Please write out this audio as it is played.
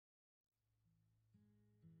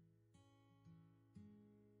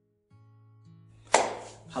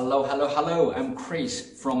Hello, I'm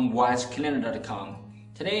Chris from wisecleaner.com.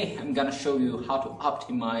 Today I'm gonna show you how to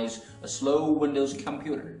optimize a slow Windows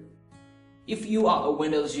computer. If you are a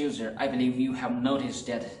Windows user, I believe you have noticed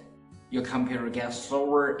that your computer gets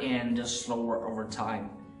slower and slower over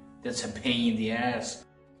time. That's a pain in the ass.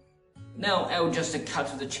 Now I will just cut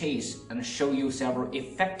to the chase and show you several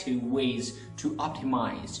effective ways to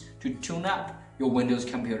optimize, to tune up your Windows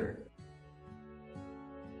computer.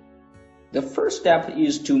 The first step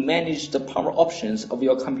is to manage the power options of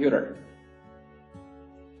your computer.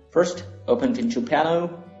 First, open Control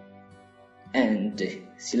Panel and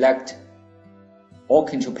select all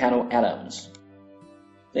Control Panel items.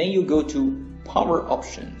 Then you go to Power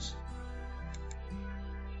Options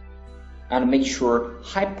and make sure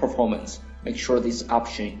High Performance. Make sure this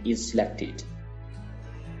option is selected.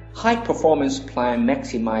 High performance plan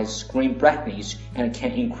maximizes screen brightness and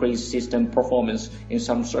can increase system performance in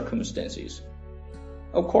some circumstances.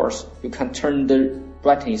 Of course, you can turn the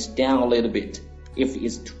brightness down a little bit if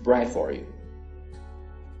it's too bright for you.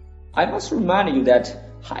 I must remind you that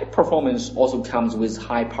high performance also comes with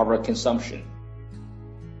high power consumption.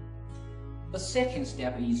 The second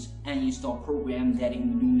step is uninstall programs that you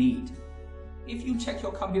don't need. If you check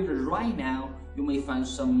your computer right now, you may find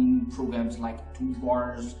some programs like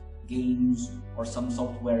toolbars, games, or some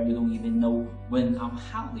software you don't even know when or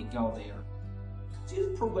how they got there.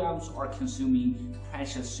 These programs are consuming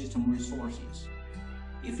precious system resources.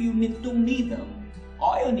 If you don't need them,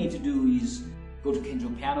 all you need to do is go to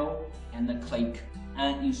Control Panel and click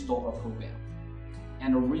Uninstall a program,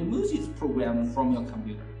 and remove this program from your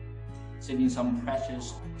computer, saving some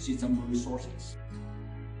precious system resources.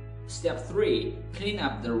 Step 3. Clean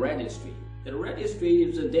up the registry. The registry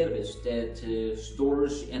is a database that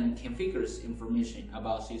stores and configures information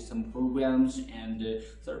about system programs and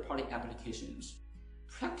third-party applications.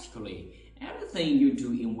 Practically, everything you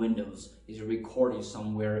do in Windows is recorded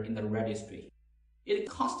somewhere in the registry. It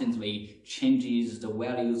constantly changes the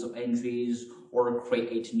values of entries or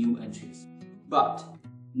creates new entries, but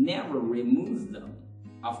never removes them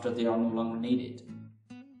after they are no longer needed.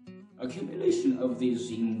 Accumulation of this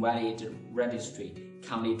invalid registry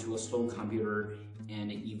can lead to a slow computer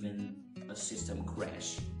and even a system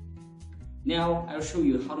crash. Now I'll show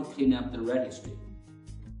you how to clean up the registry.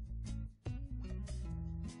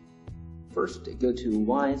 First, go to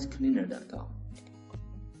wisecleaner.com.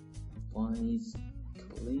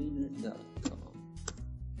 wisecleaner.com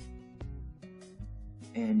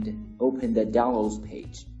and open the Downloads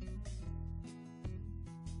page.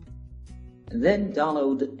 Then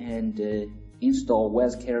download and install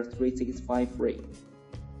WSCare 365 free.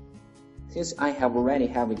 Since I already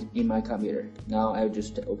have it in my computer, now I'll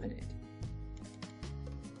just open it.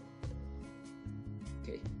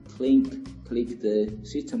 Okay, click the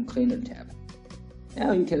System Cleaner tab.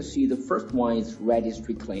 Now you can see the first one is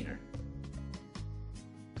Registry Cleaner.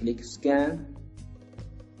 Click Scan.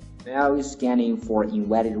 Now it's scanning for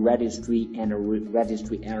invalid registry and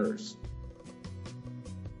registry errors.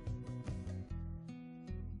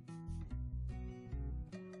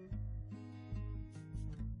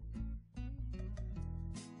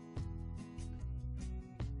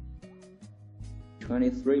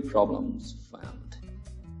 "23 problems found.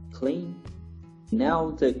 Clean."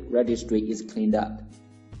 Now the registry is cleaned up.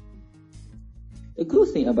 The good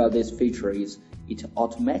thing about this feature is it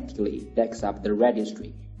automatically backs up the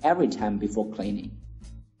registry every time before cleaning.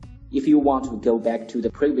 If you want to go back to the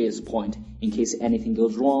previous point in case anything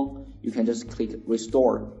goes wrong, you can just click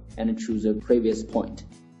Restore and choose the previous point,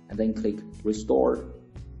 and then click Restore.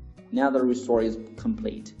 Now the restore is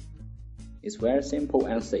complete. It's very simple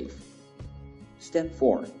and safe. Step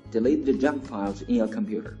 4. Delete the junk files in your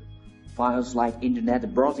computer. Files like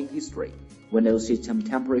Internet browsing history, Windows system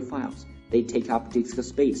temporary files, they take up disk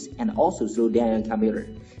space and also slow down your computer.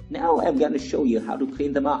 Now I'm going to show you how to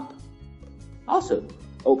clean them up. Also,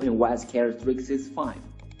 open WSCare 365.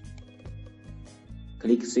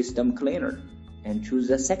 Click System Cleaner and choose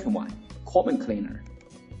the second one, Common Cleaner.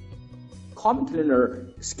 Common Cleaner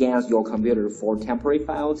scans your computer for temporary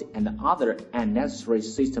files and other unnecessary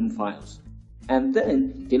system files, and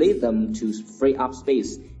then delete them to free up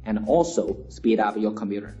space and also speed up your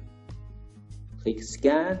computer. Click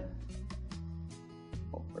Scan,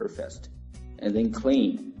 perfect, and then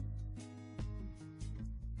Clean.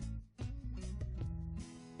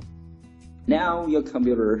 Now your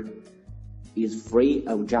computer is free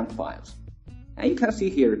of junk files. And you can see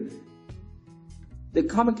here, the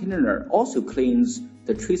Common Cleaner also cleans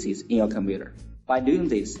the traces in your computer. By doing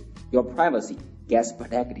this, your privacy gets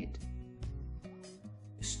protected.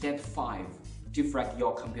 Step 5. Defrag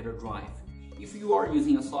your computer drive. If you are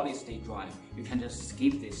using a solid-state drive, you can just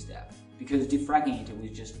skip this step, because defragging it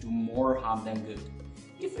will just do more harm than good.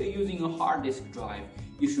 If you're using a hard disk drive,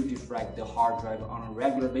 you should defrag the hard drive on a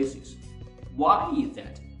regular basis. Why is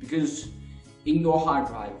that? Because in your hard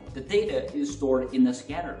drive, the data is stored in a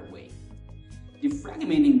scattered way.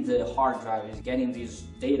 Defragmenting the hard drive is getting this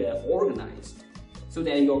data organized so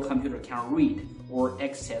that your computer can read or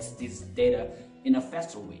access this data in a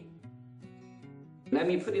faster way. Let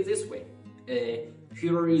me put it this way.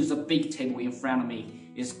 Here is a big table in front of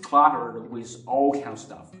me. It's cluttered with all kinds of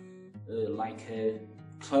stuff, like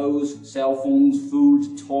clothes, cell phones,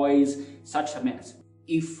 food, toys, such a mess.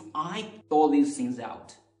 If I sort these things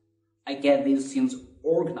out, I get these things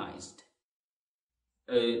organized.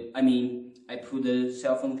 I put the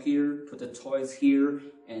cell phone here, put the toys here,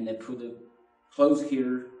 and I put the clothes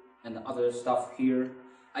here, and the other stuff here.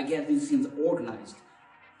 I get these things organized.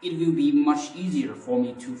 It will be much easier for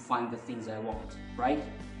me to find the things I want, right?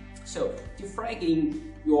 So, defragging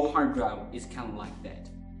your hard drive is kind of like that.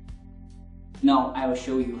 Now, I will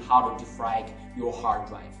show you how to defrag your hard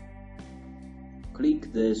drive.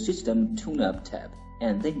 Click the System Tune-Up tab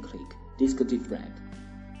and then click Disk Defrag.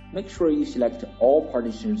 Make sure you select all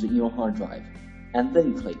partitions in your hard drive and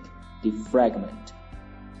then click Defragment.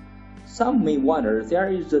 Some may wonder,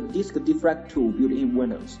 there is a disk defrag tool built in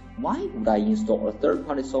Windows. Why would I install a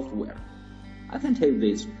third-party software? I can tell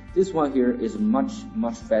you this one here is much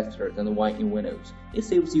faster than the one in Windows. It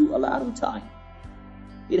saves you a lot of time.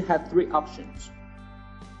 It has 3 options.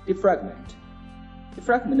 Defragment.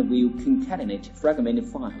 Defragment will concatenate fragmented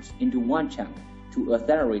files into one chunk to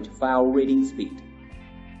accelerate file reading speed.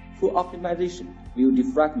 Full optimization will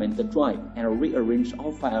defragment the drive and rearrange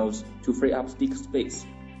all files to free up disk space.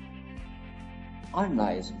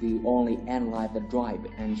 Analyze will only analyze the drive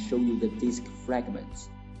and show you the disk fragments.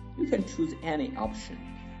 You can choose any option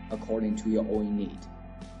according to your own need.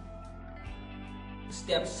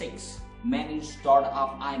 Step 6. Manage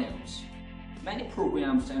startup items. Many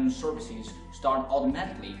programs and services start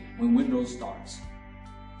automatically when Windows starts.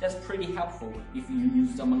 That's pretty helpful if you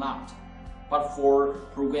use them a lot. But for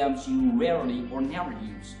programs you rarely or never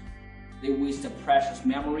use, they waste precious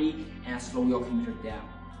memory and slow your computer down.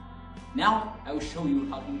 Now, I will show you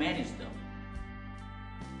how to manage them.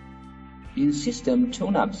 In System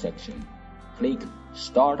Tune-Up section, click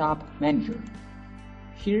Startup Manager.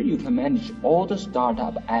 Here you can manage all the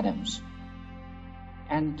startup items.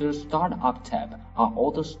 And the Startup tab are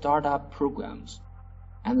all the startup programs.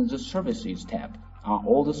 And the Services tab are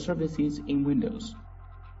all the services in Windows.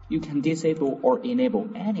 You can disable or enable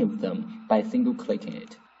any of them by single-clicking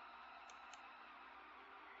it.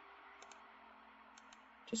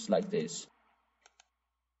 Just like this.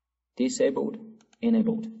 Disabled,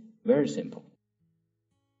 enabled. Very simple.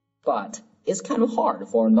 But it's kind of hard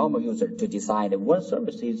for a normal user to decide what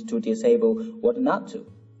services to disable, what not to.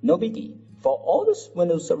 No biggie. For all the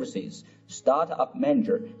Windows services, Startup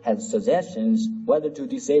Manager has suggestions whether to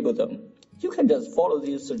disable them. You can just follow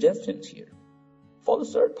these suggestions here. For the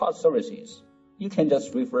third-party services, you can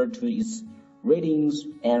just refer to its ratings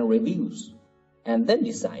and reviews, and then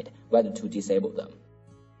decide whether to disable them.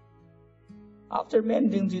 After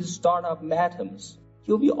managing these startup items,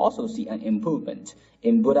 you will also see an improvement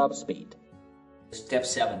in boot-up speed. Step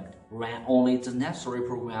 7. Run only the necessary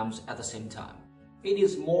programs at the same time. It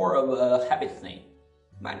is more of a habit thing.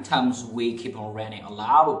 Many times we keep on running a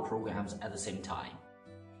lot of programs at the same time.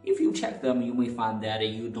 If you check them, you may find that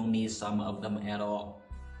you don't need some of them at all.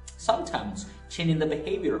 Sometimes changing the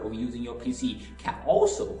behavior of using your PC can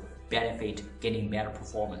also benefit getting better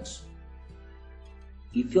performance.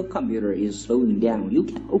 If your computer is slowing down, you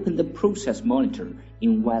can open the Process Monitor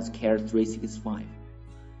in WebCare 365.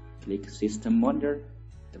 Click System Monitor.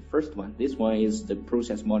 The first one, this one is the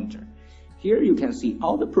Process Monitor. Here you can see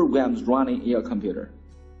all the programs running in your computer.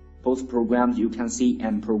 Both programs you can see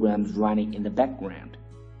and programs running in the background.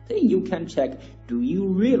 Then you can check, do you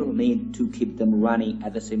really need to keep them running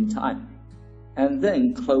at the same time? And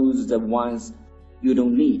then close the ones you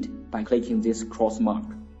don't need by clicking this cross mark.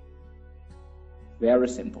 Very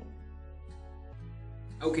simple.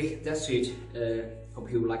 Okay, that's it.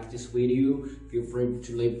 Hope you like this video. Feel free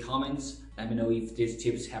to leave comments. Let me know if these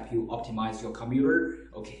tips help you optimize your computer.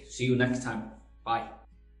 Okay, see you next time.